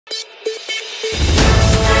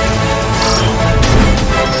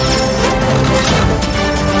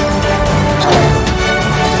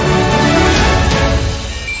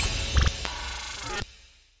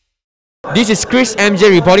This is Chris MJ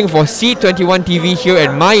reporting for C21TV here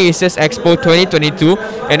at MIACES Expo 2022,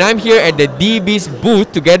 and I'm here at the DIBIZ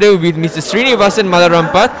booth together with Mr. Srinivasan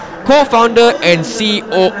Malarampat, co-founder and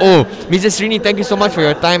COO. Mr. Srini, thank you so much for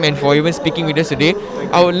your time and for even speaking with us today.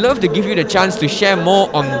 I would love to give you the chance to share more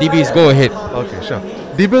on DIBIZ. Go ahead. Okay, sure.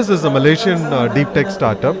 DIBIZ is a Malaysian deep tech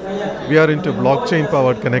startup. We are into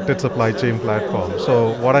blockchain-powered connected supply chain platform.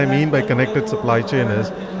 So what I mean by connected supply chain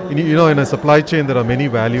is, in a supply chain there are many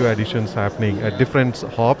value additions happening at different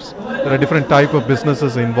hops. There are different type of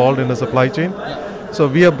businesses involved in a supply chain. So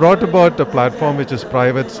we have brought about a platform which is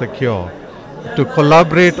private, secure, to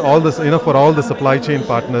collaborate all this, for all the supply chain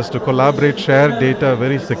partners to collaborate, share data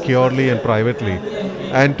very securely and privately,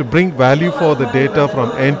 and to bring value for the data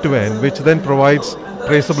from end to end, which then provides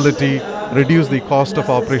traceability, reduce the cost of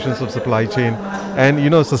operations of supply chain, and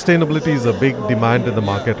sustainability is a big demand in the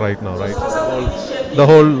market right now, right? The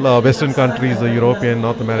whole Western countries, the European,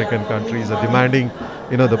 North American countries are demanding,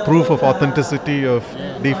 the proof of authenticity of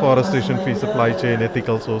deforestation-free supply chain,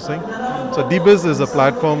 ethical sourcing. So DIBIZ is a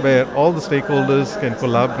platform where all the stakeholders can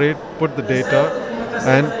collaborate, put the data,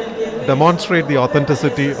 and demonstrate the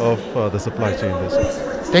authenticity of the supply chain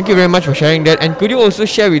business. Thank you very much for sharing that. And could you also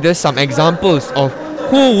share with us some examples of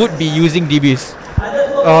who would be using DIBIZ?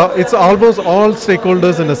 It's almost all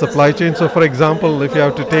stakeholders in the supply chain. So for example, if you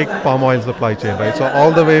have to take palm oil supply chain, right? So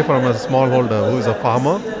all the way from a smallholder who is a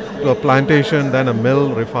farmer to a plantation, then a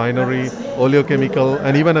mill, refinery, oleochemical,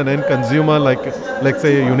 and even an end consumer like, let's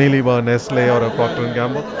say, Unilever, Nestle, or a Procter &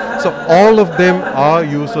 Gamble. So all of them are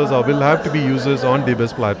users or will have to be users on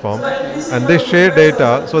DIBIZ platform, and they share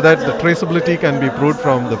data so that the traceability can be proved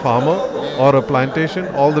from the farmer or a plantation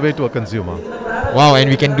all the way to a consumer. Wow, and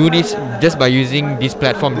we can do this just by using this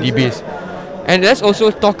platform DIBIZ. And let's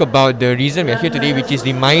also talk about the reason we're here today, which is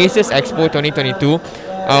the MIACES Expo 2022.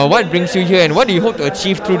 What brings you here and what do you hope to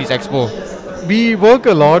achieve through this expo? We work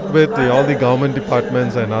a lot with all the government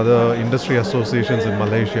departments and other industry associations in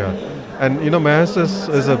Malaysia. And MIACES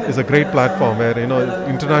is a great platform where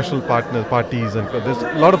international parties, and there's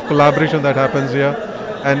a lot of collaboration that happens here.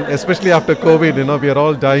 And especially after COVID, we are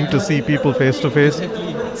all dying to see people face to face.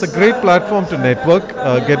 It's a great platform to network,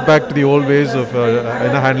 get back to the old ways of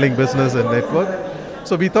handling business and network.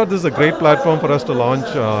 So we thought this is a great platform for us to launch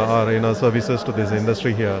our services to this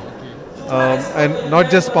industry here. And not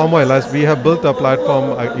just palm oil, as we have built a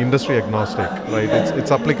platform industry agnostic, right?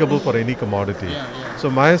 It's applicable for any commodity. So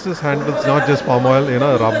MIACES handles not just palm oil,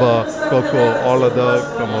 rubber, cocoa, all other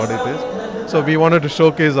commodities. So we wanted to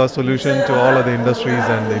showcase our solution to all of the industries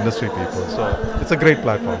and the industry people. So it's a great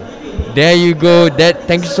platform. There you go.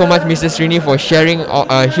 Thank you so much, Mr. Srini, for sharing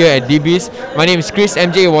here at DIBIZ. My name is Chris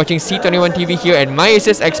MJ. You're watching C21TV here at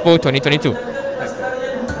MIACES Expo 2022.